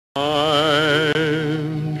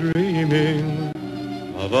I'm dreaming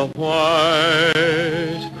of a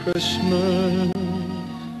white Christmas,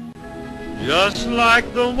 just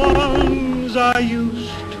like the ones I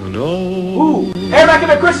used to know. Ooh, everybody give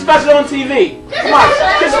a Christmas special on TV. Come on,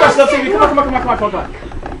 Christmas special on TV. Come on.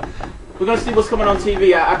 We're gonna see what's coming on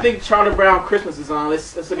TV. I think Charlie Brown Christmas is on.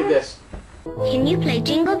 Let's look at this. Can you play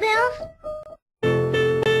Jingle Bells?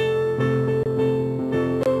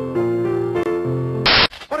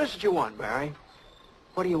 What is it you want, Barry?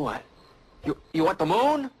 What do you want? You want the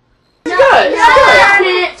moon? It's good. Turn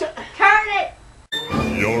it! Turn it!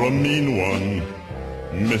 You're a mean one,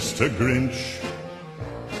 Mr. Grinch.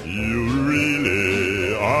 You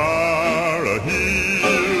really are a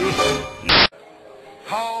heel.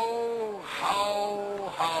 Ho, ho,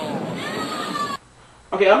 ho.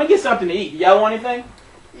 Okay, I'm gonna get something to eat. Y'all want anything?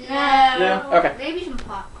 No. No? Okay. Maybe some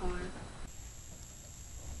popcorn.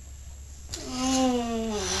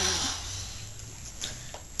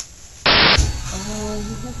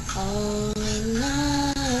 Holy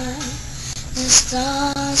night, the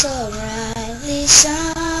stars are brightly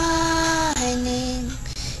shining.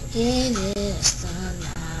 It is the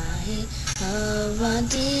night of our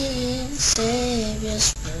dear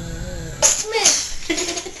Savior's birth. Smith!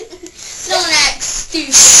 Don't act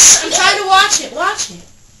stupid. I'm trying to watch it. Watch it.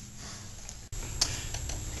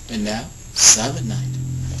 And now, Silent Night.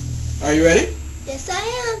 Are you ready? Yes, I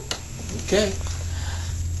am. Okay,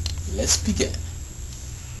 let's begin.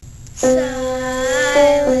 Silent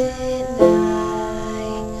night,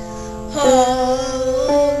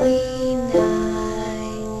 holy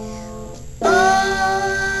night,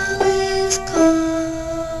 all is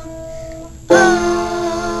calm,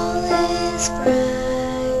 all is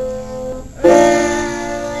bright,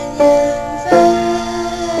 round young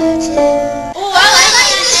virgin. Oh, I like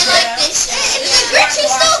this. It's the Grinch Who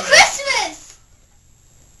Stole Christmas.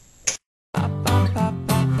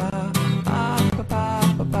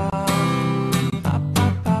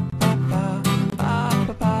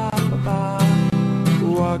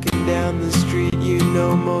 Walking down the street, you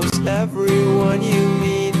know most everyone you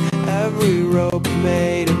meet. Every rope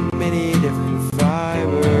made of many different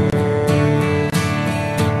fibers.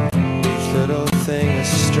 Each little thing a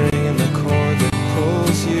string and the cord that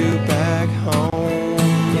pulls you back home.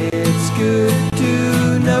 It's good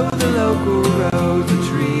to know the local roads, the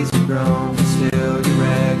trees have grown, but still you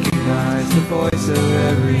recognize the voice of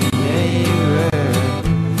every neighbor.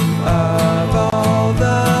 Of all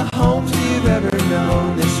the homes you've ever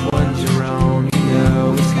known, this one's your own. You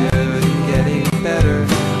know it's good and getting better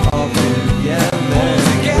all together.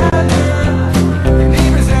 Your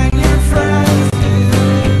neighbors and your friends.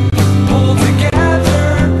 Pull together.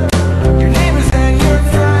 Your neighbors and your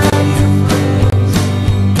friends.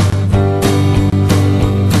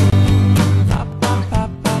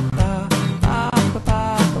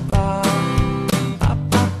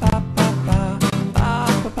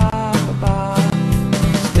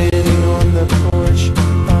 Standing on the porch,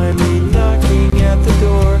 finally knocking at the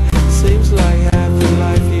door. Seems like half your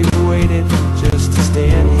life you've waited just to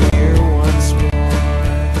stand here once more.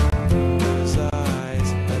 Those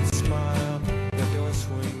eyes, that smile, the door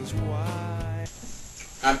swings wide.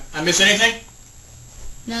 I miss anything?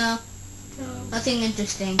 No, nothing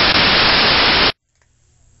interesting.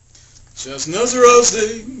 Chestnuts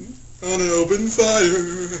roasting on an open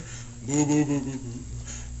fire. Boo, boo, boo, boo, boo.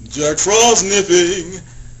 Jack Frost nipping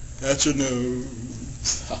at your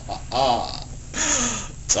nose. Ha ha ha.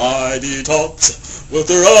 Tidy tots with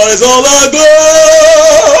their eyes all aglow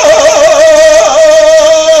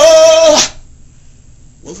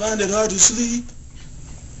will find it hard to sleep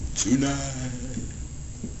tonight.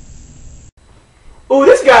 Ooh,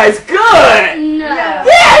 this guy's good. No.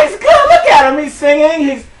 Yeah, he's good. Look at him. He's singing.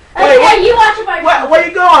 He's. Wait, Okay, you watch it by yourself. where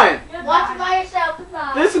you going? Watch it by yourself.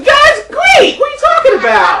 Goodbye. This guy's great. What are you talking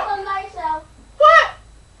about? Watch it by yourself. What?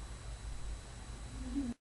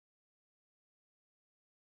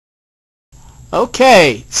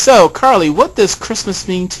 Okay, so Carly, what does Christmas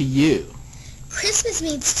mean to you? Christmas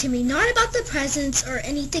means to me not about the presents or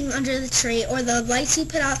anything under the tree or the lights we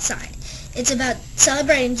put outside. It's about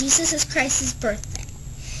celebrating Jesus Christ's birthday.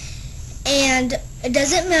 And it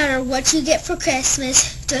doesn't matter what you get for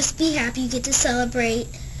Christmas, just be happy you get to celebrate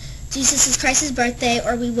Jesus Christ's birthday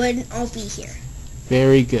or we wouldn't all be here.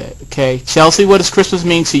 Very good. Okay, Chelsea, what does Christmas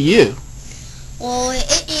mean to you? Well,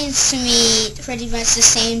 it means to me pretty much the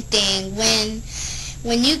same thing.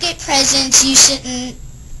 When you get presents, you shouldn't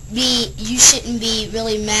be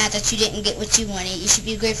really mad that you didn't get what you wanted. You should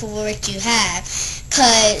be grateful for what you have,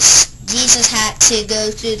 because Jesus had to go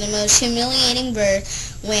through the most humiliating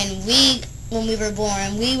birth when we when we were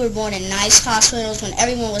born. We were born in nice hospitals when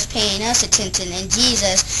everyone was paying us attention, and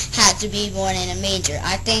Jesus had to be born in a manger.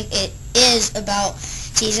 I think it is about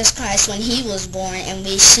Jesus Christ when he was born, and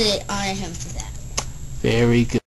we should honor him for that. Very good.